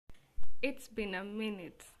It's been a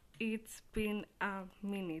minute. It's been a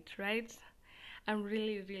minute, right? I'm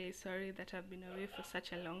really, really sorry that I've been away for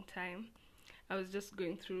such a long time. I was just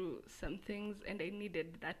going through some things and I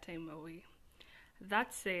needed that time away.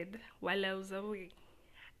 That said, while I was away,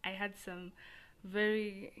 I had some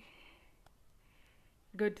very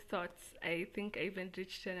good thoughts. I think I even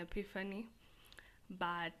reached an epiphany,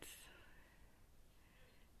 but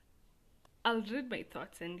I'll read my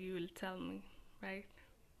thoughts and you will tell me, right?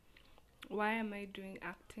 Why am I doing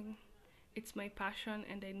acting? It's my passion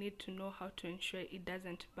and I need to know how to ensure it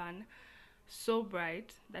doesn't burn so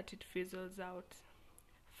bright that it fizzles out.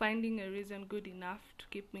 Finding a reason good enough to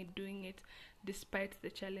keep me doing it despite the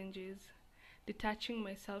challenges. Detaching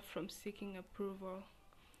myself from seeking approval.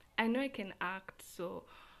 I know I can act, so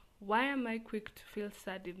why am I quick to feel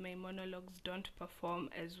sad if my monologues don't perform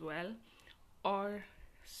as well? Or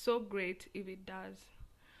so great if it does?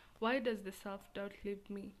 Why does the self doubt leave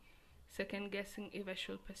me second guessing if I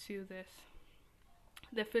should pursue this?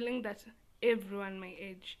 The feeling that everyone my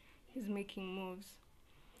age is making moves.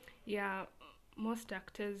 Yeah, most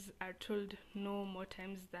actors are told no more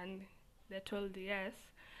times than they're told yes,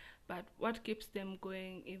 but what keeps them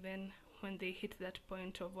going even when they hit that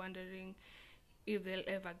point of wondering if they'll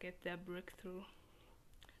ever get their breakthrough?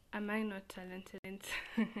 Am I not talented?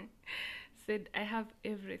 Said I have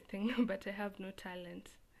everything, but I have no talent.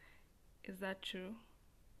 Is that true?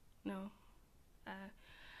 No, uh,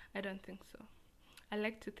 I don't think so. I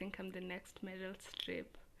like to think I'm the next Meryl Streep.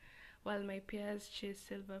 While my peers chase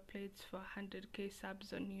silver plates for 100k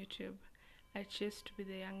subs on YouTube, I chase to be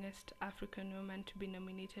the youngest African woman to be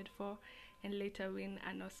nominated for and later win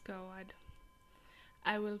an Oscar award.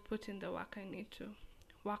 I will put in the work I need to.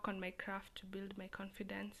 Work on my craft to build my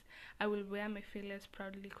confidence. I will wear my failures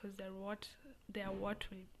proudly because they are what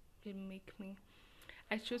will make me.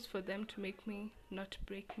 I choose for them to make me, not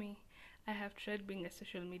break me. I have tried being a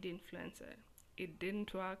social media influencer. It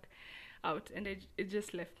didn't work out and it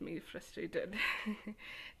just left me frustrated.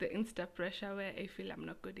 The insta pressure where I feel I'm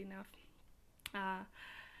not good enough. Uh,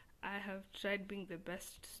 I have tried being the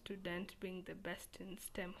best student, being the best in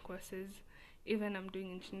STEM courses. Even I'm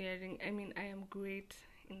doing engineering. I mean, I am great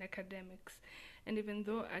in academics. And even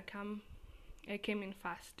though I came in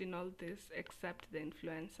fast in all this except the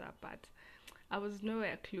influencer part, I was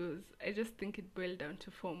nowhere close. I just think it boiled down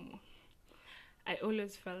to FOMO. I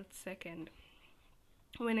always felt second.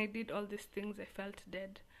 When I did all these things, I felt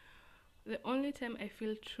dead. The only time I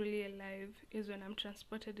feel truly alive is when I'm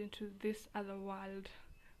transported into this other world,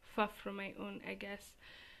 far from my own, I guess.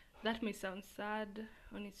 That may sound sad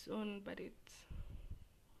on its own, but it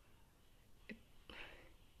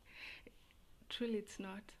truly it's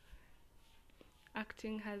not.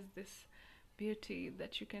 Acting has this beauty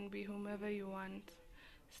that you can be whomever you want,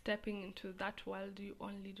 stepping into that world you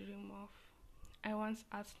only dream of. I once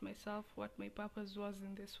asked myself what my purpose was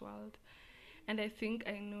in this world, and I think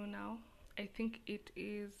I know now. I think it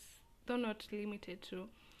is, though not limited to,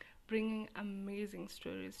 bringing amazing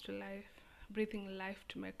stories to life, breathing life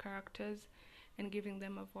to my characters, and giving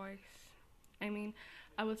them a voice. I mean,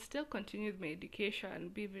 I will still continue with my education,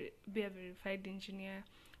 be a verified engineer,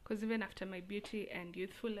 because even after my beauty and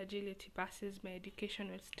youthful agility passes, my education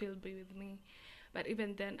will still be with me. But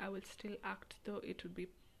even then, I will still act, though it will be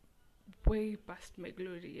way past my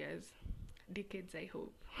glory years. Decades, I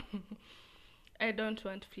hope. I don't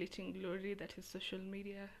want fleeting glory that is social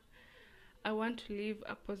media. I want to leave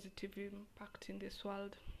a positive impact in this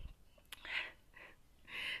world.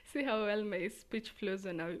 See how well my speech flows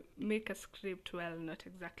when I make a script. Well, not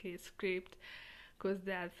exactly a script, because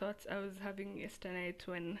there are thoughts I was having yesterday night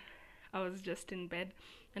when I was just in bed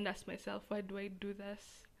and asked myself, why do I do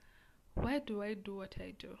this? Why do I do what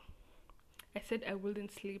I do? I said I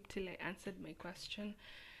wouldn't sleep till I answered my question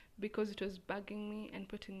because it was bugging me and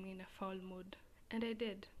putting me in a foul mood. And I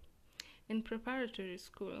did. In preparatory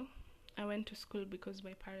school, I went to school because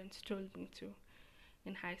my parents told me to.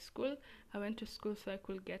 In high school, I went to school so I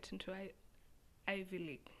could get into Ivy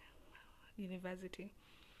League university.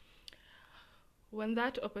 When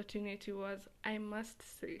that opportunity was, I must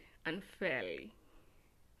say, unfairly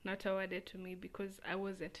not awarded to me because I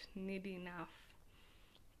wasn't needy enough.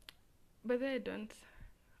 But I don't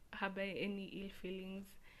harbor any ill feelings.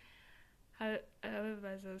 However,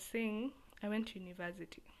 as I was saying, I went to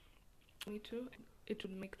university. Me too. It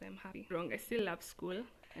would make them happy. Wrong. I still love school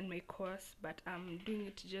and my course, but I'm doing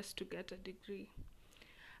it just to get a degree.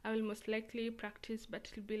 I will most likely practice, but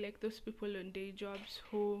it'll be like those people on day jobs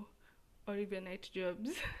or even night jobs,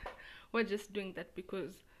 who are just doing that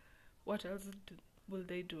because what else will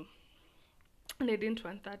they do? And I didn't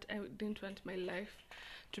want that. I didn't want my life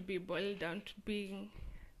to be boiled down to being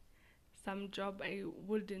some job I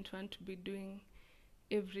wouldn't want to be doing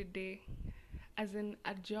every day, as in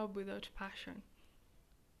a job without passion.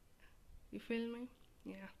 You feel me?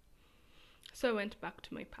 Yeah. So I went back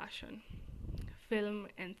to my passion, film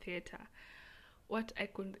and theater. What I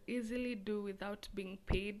could easily do without being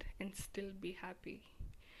paid and still be happy.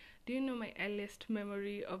 Do you know my earliest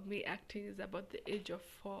memory of me acting is about the age of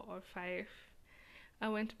 4 or 5? I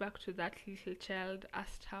went back to that little child,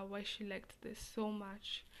 asked her why she liked this so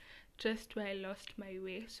much, just where I lost my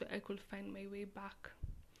way so I could find my way back.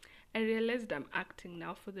 I realized I'm acting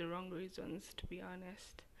now for the wrong reasons, to be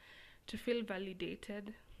honest. To feel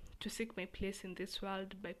validated, to seek my place in this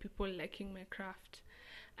world by people liking my craft.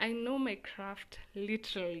 I know my craft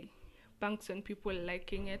literally banks on people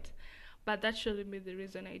liking it, but that shouldn't be the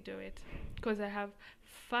reason I do it. Because I have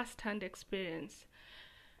first hand experience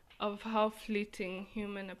of how fleeting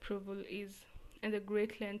human approval is and the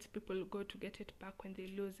great lengths people go to get it back when they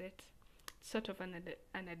lose it. It's sort of an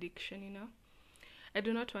addiction, you know? I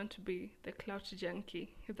do not want to be the clout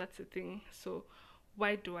junkie, if that's a thing, so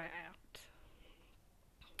why do I act?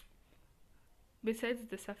 Besides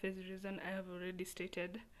the surface reason I have already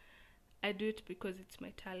stated, I do it because it's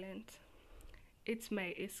my talent. It's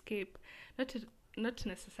my escape, not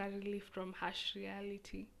necessarily from harsh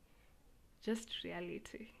reality, just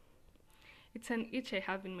reality. It's an itch I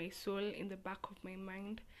have in my soul, in the back of my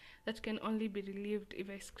mind, that can only be relieved if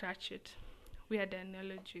I scratch it. Weird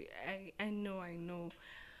analogy, I know,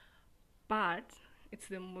 but it's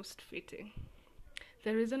the most fitting.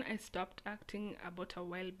 The reason I stopped acting about a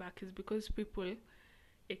while back is because people,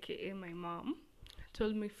 aka my mom,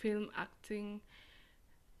 told me film acting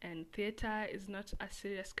and theater is not a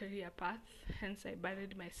serious career path, hence I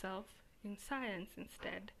buried myself in science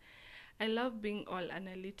instead. I love being all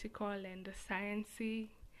analytical and sciencey,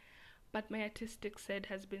 but my artistic side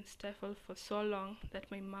has been stifled for so long that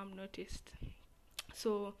my mom noticed.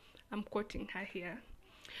 So I'm quoting her here.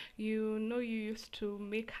 You know you used to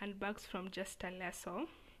make handbags from just a lasso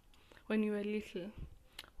when you were little.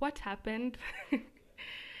 What happened?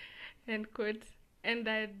 End quote. And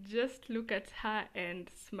I just look at her and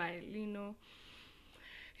smile, you know.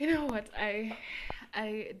 You know what? I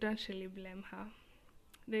don't really blame her.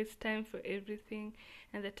 There's time for everything,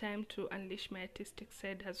 and the time to unleash my artistic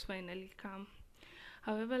side has finally come.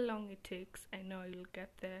 However long it takes, I know I'll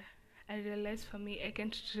get there. I realize for me, I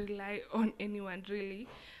can't rely on anyone really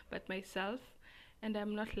but myself, and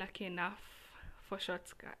I'm not lucky enough for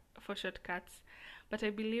shortcuts, but I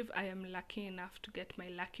believe I am lucky enough to get my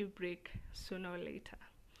lucky break sooner or later.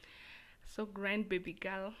 So grind, baby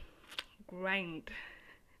girl, grind.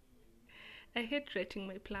 I hate writing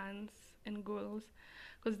my plans and goals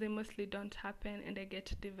because they mostly don't happen and I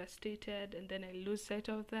get devastated and then I lose sight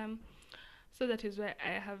of them. So that is why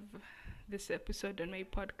I have this episode on my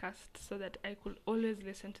podcast so that I could always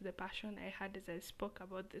listen to the passion I had as I spoke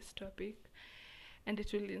about this topic and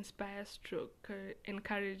it will inspire stroke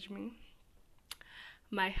encourage me.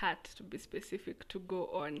 My heart, to be specific, to go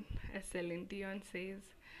on, as Celine Dion says.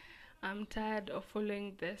 I'm tired of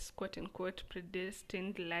following this quote unquote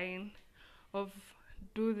predestined line of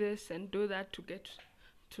do this and do that to get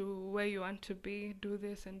to where you want to be, do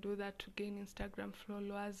this and do that to gain Instagram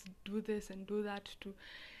followers, do this and do that to.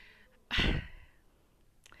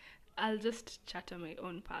 I'll just chatter my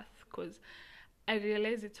own path because I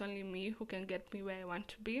realize it's only me who can get me where I want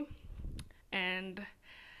to be, and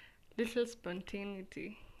little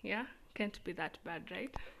spontaneity, yeah, can't be that bad,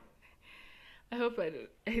 right? I hope I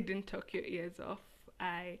didn't talk your ears off.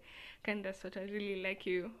 I kinda sorta really like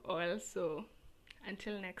you all, so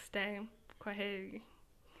until next time, kwaheri.